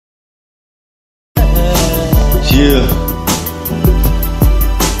Yeah.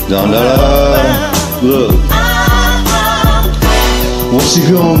 Dotta. Look. What's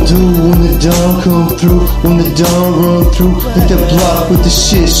he gonna do when the dawn come through? When the dawn run through? Hit the block with the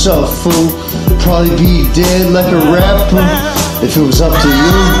shit so full. Probably be dead like a rapper if it was up to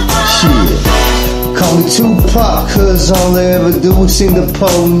you. Shit. Call me Tupac, cause all they ever do is sing the po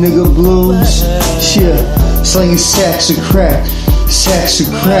nigga blues. Shit. Slinging sacks of crack. Sacks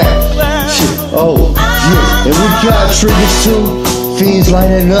of crack. Shit. Oh, yeah. And we got triggers too. Fiends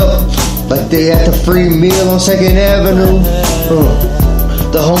lining up like they at the free meal on 2nd Avenue.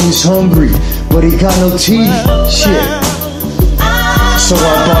 The homie's hungry, but he got no teeth. Shit. So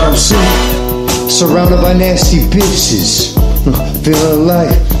I bought him soup, surrounded by nasty bitches. Feeling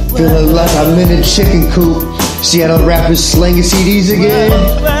like I'm in a chicken coop. Seattle rappers slinging CDs again.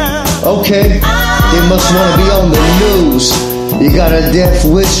 Okay, they must wanna be on the news. You got a death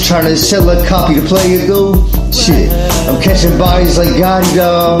wish trying to sell a copy to Playah, dude. Shit, I'm catching bodies like Gotti,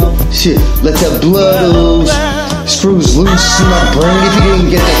 dog. Shit, let that blood ooze. Screws loose in my brain if you didn't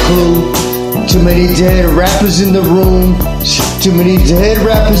get the clue. Too many dead rappers in the room. Too many dead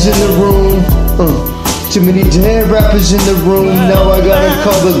rappers in the room. Too many dead rappers in the room. Now I gotta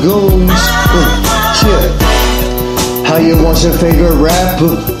call the goons. Yeah. How you want your favorite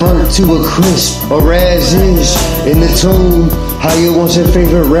rapper burnt to a crisp or as is in the tomb? How you want your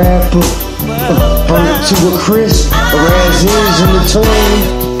favorite rapper burnt to a crisp or as is in the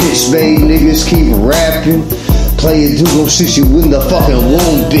tomb? Bitch made niggas keep rapping. Playah do gon' shoot you in the fucking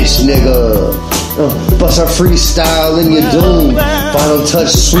womb, bitch nigga. Bust our freestyle in your doom. Final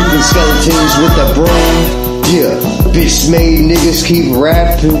touch, sweeping skeletons with a broom. Yeah, bitch made niggas keep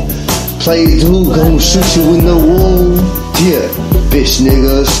rapping. Playah do gon' shoot you in the womb. Yeah, bitch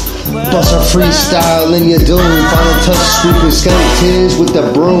niggas. Bust our freestyle in your doom. Final touch, sweeping skeletons with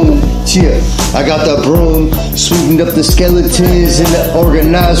the broom. Yeah, I got the broom, sweeping up the skeletons in the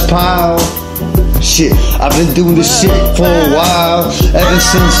organized pile. Shit, I've been doing this shit for a while. Ever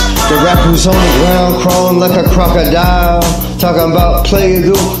since the rappers on the ground crawling like a crocodile. Talking about Playah,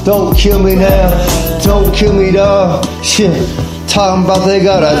 dude, don't kill me now. Don't kill me, dawg. Shit, talking about they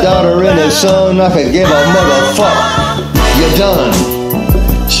got a daughter and a son. I could give a motherfuck. You're done.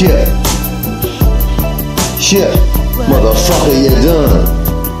 Shit. Shit. Motherfucker, you're done.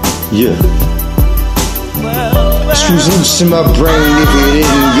 Yeah. Screws loose in my brain if you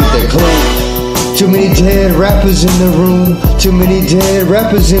didn't get the clue. Too many dead rappers in the room. Too many dead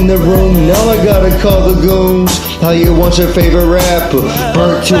rappers in the room. Now I gotta call the goons. How you want your favorite rapper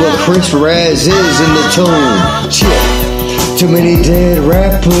burnt to a crisp as is in the tomb? Shit. Too many dead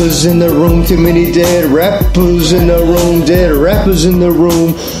rappers in the room. Too many dead rappers in the room. Dead rappers in the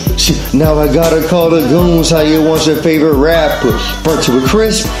room. Shit. Now I gotta call the goons. How you want your favorite rapper burnt to a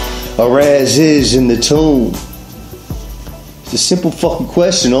crisp or as is in the tomb? It's a simple fucking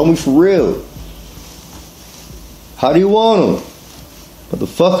question, homie, for real. How do you want them?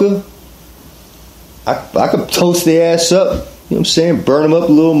 Motherfucker. I could toast their ass up. You know what I'm saying? Burn them up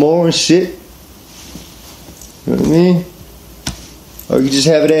a little more and shit. You know what I mean? Or you just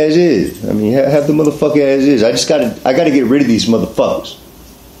have it as is. I mean, have the motherfucker as is. I gotta get rid of these motherfuckers.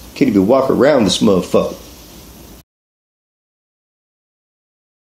 Can't even walk around this motherfucker.